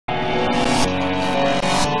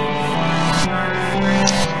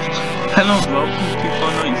Hello and welcome to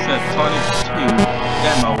Sonic 2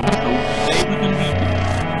 demo. So today we're going to be,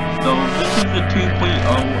 this is the 2.0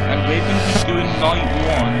 and we're going to be doing night 1.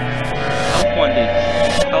 Help wanted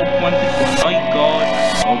for night guard,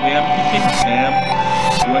 OBM to 6 AM,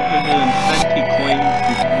 120 coins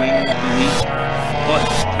to bring the week, but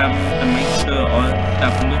to make sure our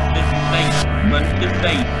establishment is safe, run to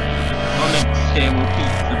safe, Sonic Zero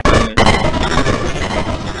Pizza Planet.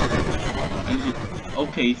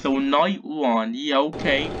 Okay, so night 1, yeah,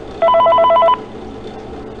 okay.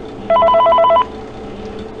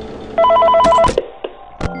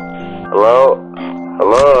 Hello?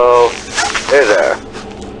 Hello? Hey there.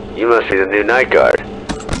 You must be the new night guard.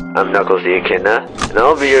 I'm Knuckles the Echidna, and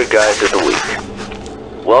I'll be your guide through the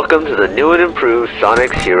week. Welcome to the new and improved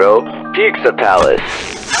Sonic Zero Pizza Palace.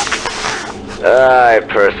 I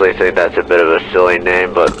personally think that's a bit of a silly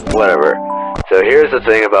name, but whatever. So here's the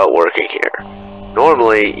thing about working here.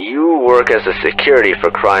 Normally, you work as a security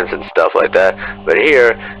for crimes and stuff like that, but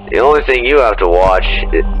here, the only thing you have to watch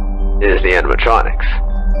is the animatronics.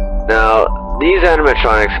 Now, these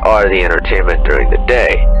animatronics are the entertainment during the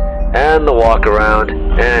day, and the walk around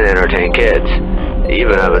and entertain kids. They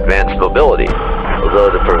even have advanced mobility, although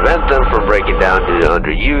to prevent them from breaking down due to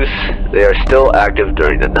underuse, they are still active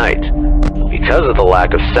during the night. Because of the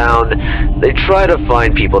lack of sound, they try to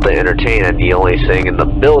find people to entertain, and the only thing in the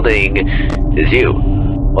building is you.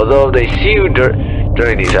 Although if they see you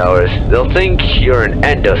during these hours, they'll think you're an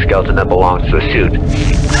endoskeleton that belongs to a suit.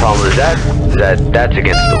 The problem is that's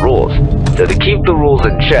against the rules. So to keep the rules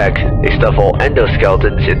in check, they stuff all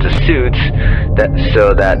endoskeletons into suits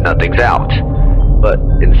so that nothing's out. But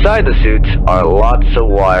inside the suits are lots of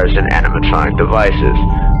wires and animatronic devices,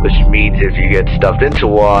 which means if you get stuffed into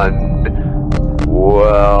one,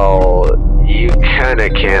 well, you kinda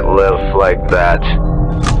can't live like that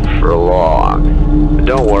for long. But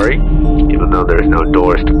don't worry, even though there's no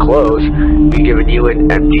doors to close, we've given you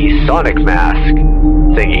an empty Sonic mask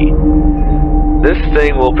thingy. This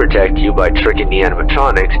thing will protect you by tricking the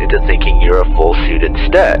animatronics into thinking you're a full suit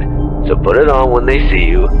instead. So put it on when they see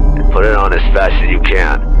you, and put it on as fast as you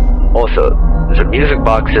can. Also, there's a music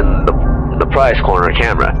box in the prize corner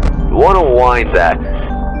camera. You want to wind that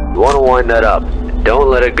up. Don't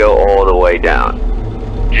let it go all the way down.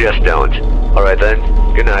 Just don't. Alright then,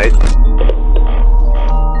 good night.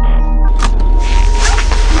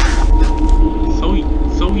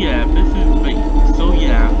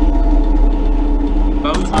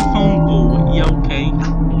 That was a phone call, yeah, okay.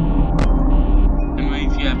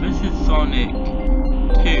 Anyways, yeah, this is Sonic 2.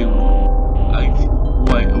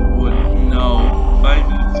 No, that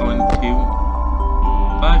isn't Sonic 2.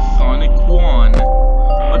 That's Sonic 1. I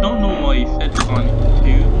don't know why I said Sonic 2.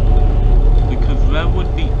 Because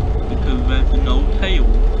there's no tail.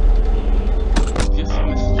 Just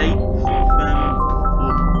mistakes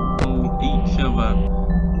for each other.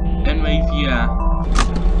 Anyways, yeah.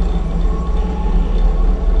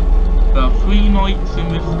 There are 3 nights in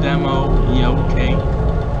this demo, yeah, okay.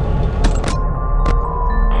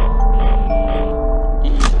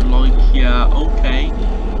 Yeah, okay.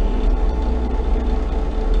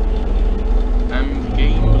 And the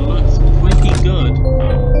game looks pretty good.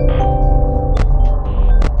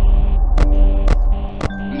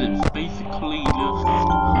 And it's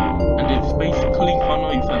basically fun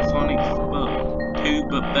like that Sonic 2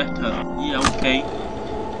 but better. Yeah, okay.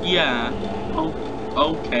 Yeah.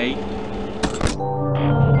 Okay.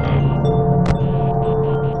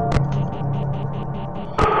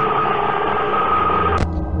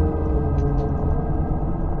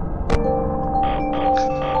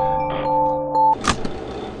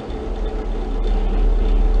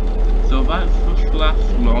 So that's the last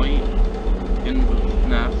night in the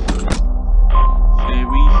FNAF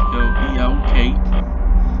series, so yeah, okay.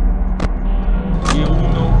 You all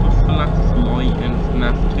know the last night in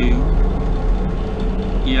FNAF 2.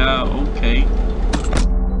 Yeah, okay.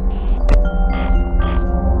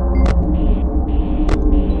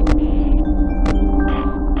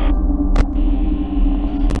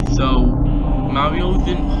 So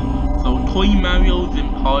Toy Mario's in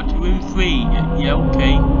part 2 and 3. Yeah,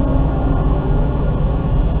 okay.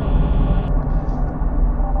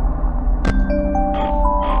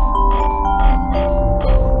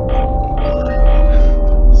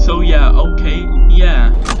 So yeah, okay,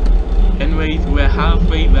 yeah. Anyways, we're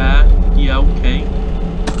halfway there. Yeah, okay.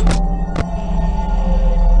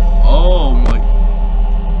 Oh my.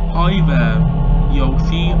 Hi there. You'll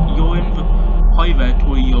see you're in the. Hi there,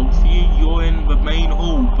 Toy. You'll see you're in the main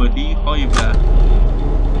hall, buddy. Hi there.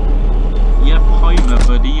 Yep, hi there,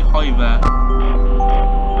 buddy. Hi there.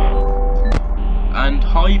 And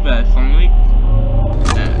hi there, Sonic.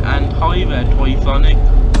 And hi there, Toy Sonic.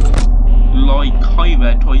 Like, hi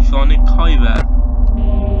there, Toy Sonic, hi there.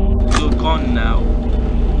 You're gone now.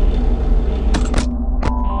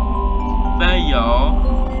 There you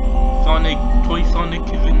are. Sonic, Toy Sonic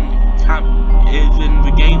is in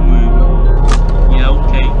the game room. Yeah,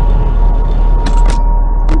 okay.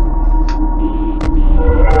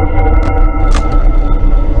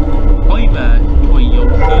 Hi there, Toy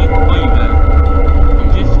Yoshi, hi there. I'm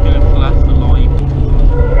just gonna flash the light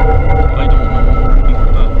because I don't know if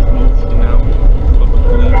that's close now.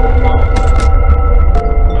 Probably not.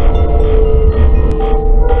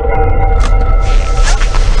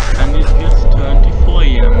 And it just turned to 4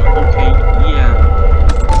 AM. Okay, yeah.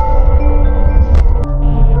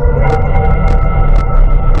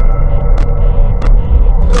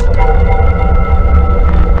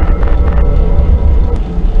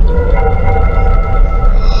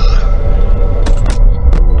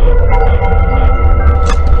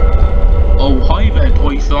 Oh, hi there,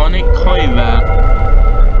 Toy Sonic. Hi there.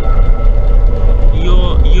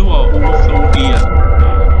 You are also here.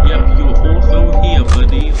 Yep, you're also here,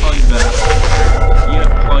 buddy. Hi there. Yep,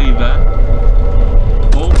 hi there.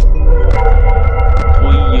 Oh,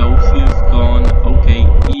 Toy Yoshi's gone. Okay,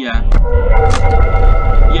 yeah.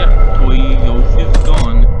 Yep, Toy Yoshi's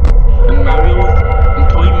gone. And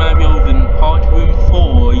Toy Mario's in part room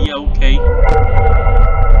 4. Yeah, okay.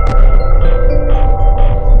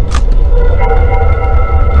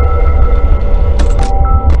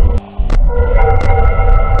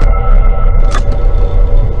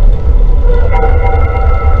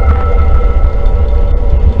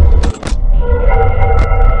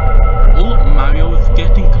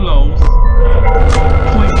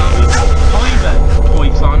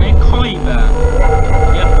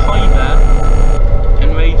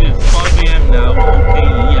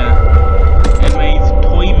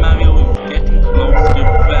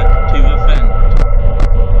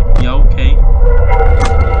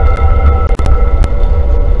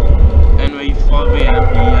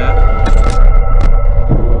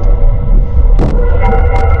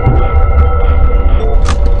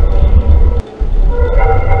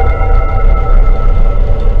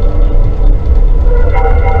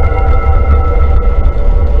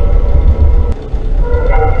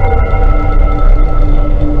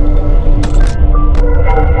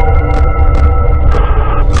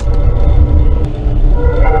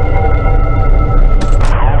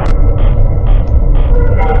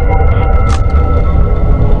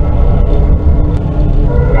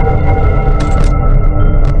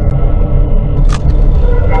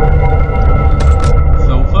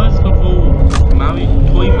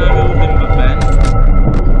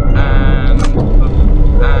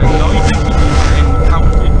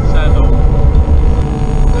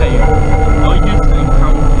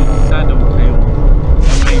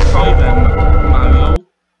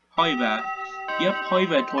 Yep, hi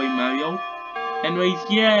there, Toy Mario. Anyways,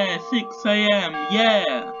 yeah, 6 AM,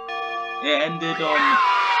 yeah! It ended on...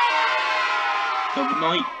 The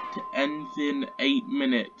night ends in 8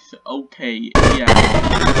 minutes, okay, yeah.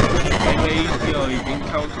 Anyways, yeah, I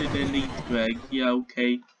encountered an Easter egg, yeah,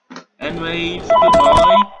 okay. Anyways,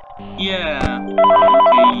 goodbye. Yeah.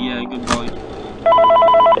 Okay, yeah, goodbye.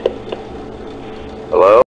 Hello?